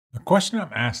A question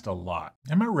I'm asked a lot: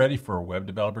 am I ready for a web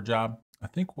developer job? I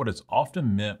think what is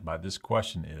often meant by this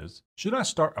question is, should I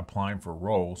start applying for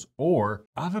roles, or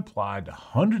I've applied to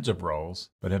hundreds of roles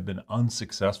but have been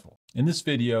unsuccessful? In this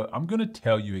video, I'm going to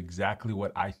tell you exactly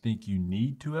what I think you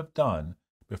need to have done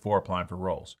before applying for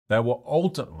roles that will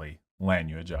ultimately land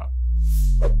you a job.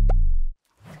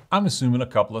 I'm assuming a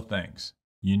couple of things.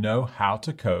 You know how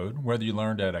to code, whether you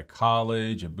learned at a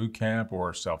college, a bootcamp,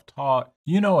 or self-taught.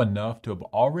 You know enough to have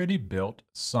already built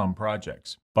some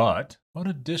projects. But what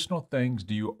additional things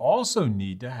do you also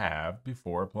need to have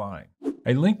before applying?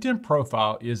 A LinkedIn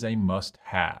profile is a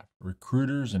must-have.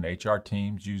 Recruiters and HR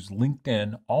teams use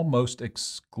LinkedIn almost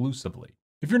exclusively.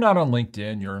 If you're not on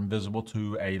LinkedIn, you're invisible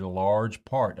to a large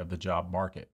part of the job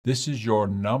market. This is your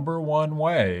number one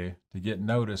way to get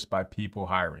noticed by people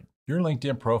hiring. Your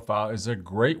LinkedIn profile is a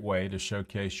great way to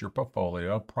showcase your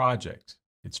portfolio of projects.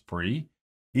 It's free,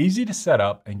 easy to set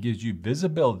up, and gives you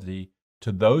visibility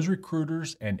to those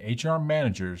recruiters and HR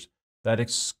managers that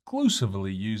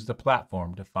exclusively use the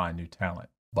platform to find new talent.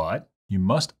 But you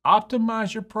must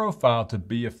optimize your profile to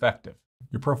be effective.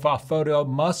 Your profile photo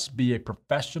must be a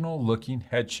professional-looking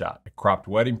headshot. A cropped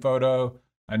wedding photo,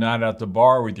 a night at the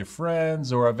bar with your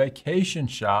friends, or a vacation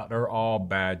shot are all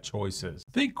bad choices.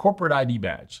 Think corporate ID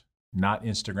badge, not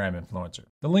Instagram influencer.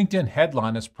 The LinkedIn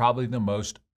headline is probably the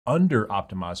most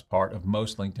under-optimized part of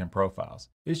most LinkedIn profiles.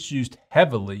 It's used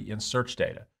heavily in search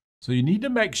data, so you need to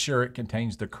make sure it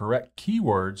contains the correct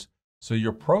keywords so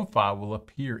your profile will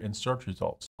appear in search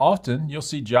results. Often, you'll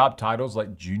see job titles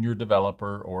like junior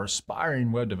developer or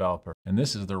aspiring web developer, and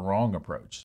this is the wrong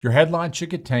approach. Your headline should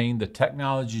contain the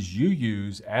technologies you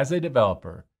use as a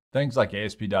developer, things like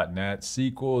ASP.NET,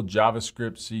 SQL,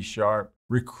 JavaScript, C#.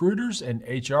 Recruiters and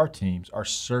HR teams are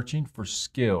searching for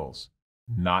skills,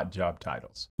 not job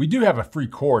titles. We do have a free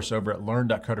course over at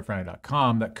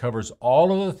learn.coderfoundry.com that covers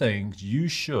all of the things you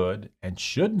should and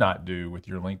should not do with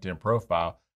your LinkedIn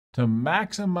profile to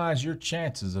maximize your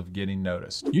chances of getting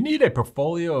noticed. You need a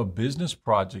portfolio of business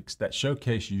projects that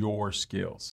showcase your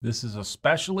skills. This is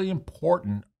especially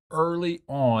important early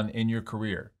on in your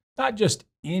career. Not just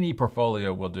any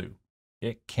portfolio will do.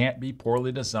 It can't be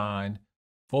poorly designed,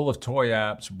 full of toy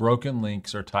apps, broken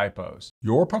links, or typos.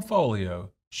 Your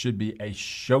portfolio should be a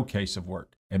showcase of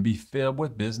work and be filled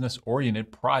with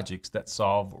business-oriented projects that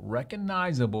solve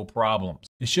recognizable problems.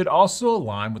 It should also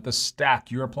align with the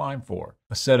stack you're applying for.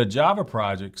 A set of Java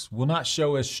projects will not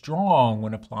show as strong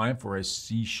when applying for a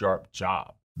C#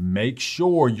 job. Make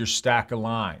sure your stack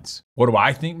aligns. What do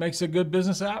I think makes a good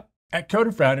business app? At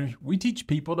Coder Foundry, we teach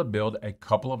people to build a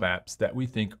couple of apps that we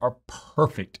think are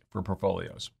perfect for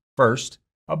portfolios. First,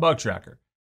 a bug tracker.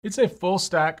 It's a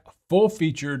full-stack,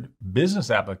 full-featured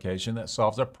business application that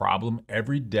solves a problem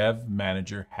every dev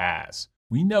manager has.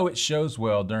 We know it shows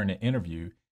well during an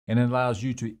interview, and it allows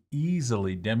you to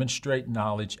easily demonstrate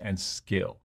knowledge and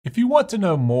skill. If you want to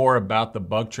know more about the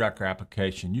bug tracker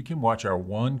application, you can watch our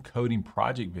one coding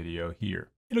project video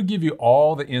here. It'll give you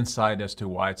all the insight as to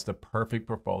why it's the perfect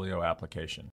portfolio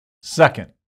application.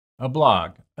 Second, a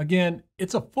blog. Again,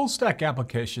 it's a full-stack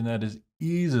application that is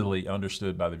easily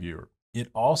understood by the viewer. It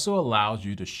also allows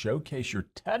you to showcase your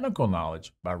technical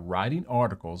knowledge by writing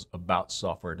articles about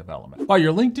software development. While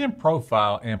your LinkedIn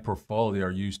profile and portfolio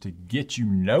are used to get you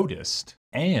noticed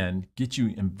and get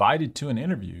you invited to an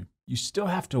interview, you still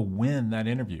have to win that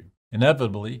interview.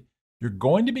 Inevitably, you're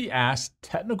going to be asked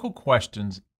technical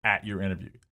questions at your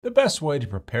interview. The best way to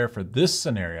prepare for this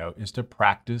scenario is to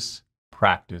practice,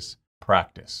 practice,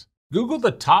 practice. Google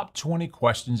the top 20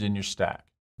 questions in your stack.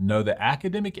 Know the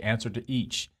academic answer to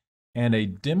each and a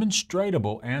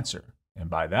demonstratable answer. And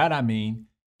by that I mean,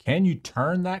 can you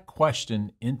turn that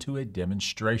question into a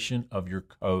demonstration of your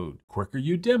code? The quicker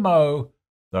you demo,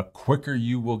 the quicker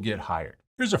you will get hired.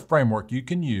 Here's a framework you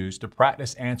can use to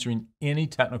practice answering any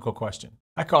technical question.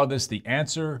 I call this the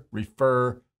Answer,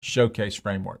 Refer, Showcase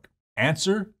framework.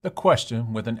 Answer the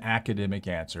question with an academic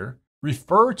answer.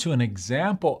 Refer to an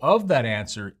example of that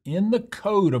answer in the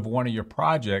code of one of your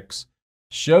projects.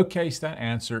 Showcase that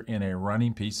answer in a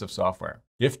running piece of software.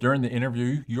 If during the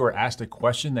interview you are asked a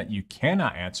question that you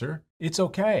cannot answer, it's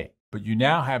okay, but you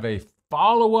now have a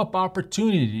follow-up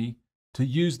opportunity to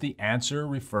use the Answer,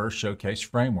 Refer, Showcase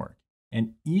framework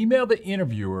and email the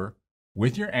interviewer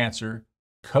with your answer,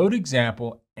 code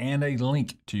example, and a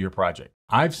link to your project.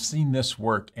 I've seen this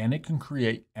work, and it can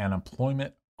create an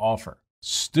employment offer.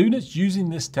 Students using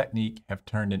this technique have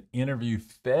turned an interview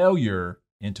failure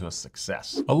into a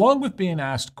success. Along with being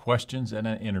asked questions in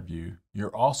an interview,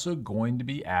 you're also going to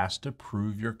be asked to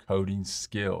prove your coding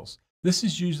skills. This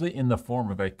is usually in the form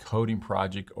of a coding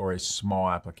project or a small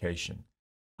application.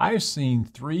 I have seen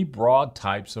three broad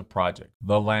types of project.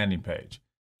 The landing page.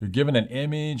 You're given an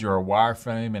image or a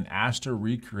wireframe and asked to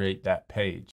recreate that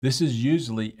page. This is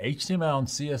usually HTML and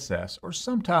CSS, or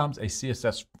sometimes a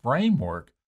CSS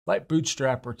framework like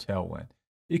Bootstrap or Tailwind.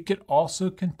 It could also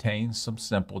contain some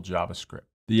simple JavaScript.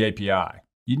 The API.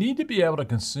 You need to be able to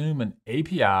consume an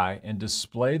API and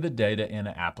display the data in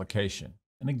an application.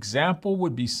 An example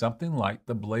would be something like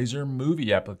the Blazor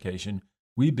movie application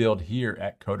we build here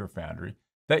at Coder Foundry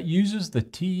that uses the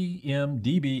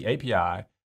TMDB API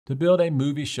to build a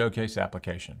movie showcase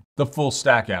application. The full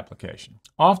stack application,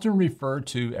 often referred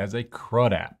to as a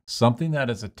CRUD app, something that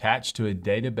is attached to a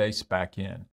database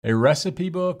backend. A recipe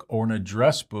book or an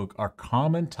address book are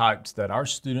common types that our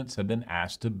students have been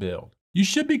asked to build. You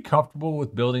should be comfortable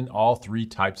with building all three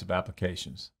types of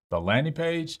applications: the landing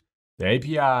page, the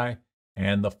API,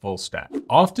 and the full stack.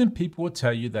 Often people will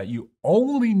tell you that you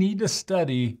only need to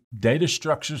study data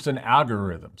structures and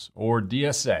algorithms, or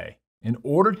DSA, in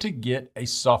order to get a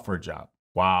software job.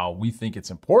 While we think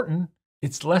it's important,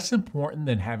 it's less important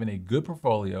than having a good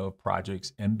portfolio of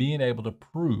projects and being able to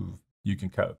prove you can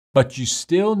code. But you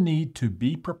still need to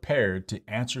be prepared to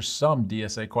answer some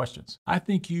DSA questions. I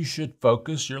think you should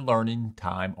focus your learning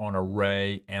time on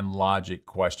array and logic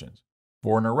questions.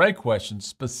 For an array question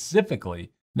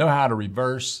specifically, know how to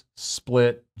reverse,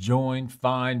 split, join,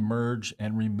 find, merge,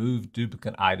 and remove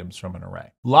duplicate items from an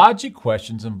array. Logic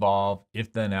questions involve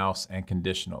if, then, else, and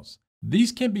conditionals.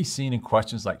 These can be seen in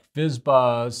questions like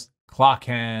FizzBuzz, clock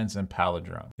hands, and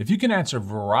palindrome. If you can answer a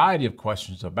variety of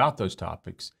questions about those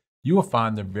topics, you will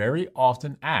find they're very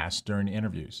often asked during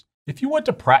interviews. If you want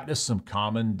to practice some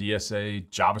common DSA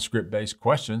JavaScript-based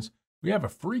questions, we have a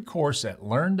free course at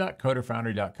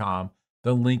learn.coderfoundry.com.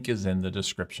 The link is in the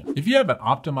description. If you have an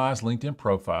optimized LinkedIn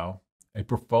profile, a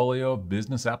portfolio of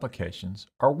business applications,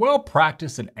 are well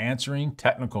practiced at answering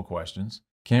technical questions,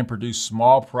 can produce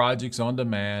small projects on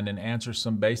demand, and answer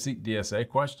some basic DSA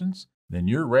questions, then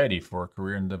you're ready for a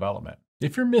career in development.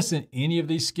 If you're missing any of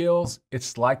these skills,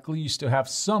 it's likely you still have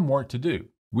some work to do.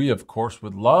 We, of course,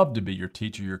 would love to be your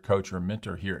teacher, your coach, or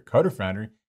mentor here at Coder Foundry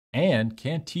and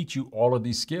can teach you all of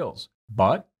these skills.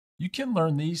 But you can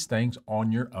learn these things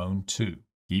on your own too.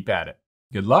 Keep at it.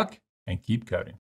 Good luck and keep coding.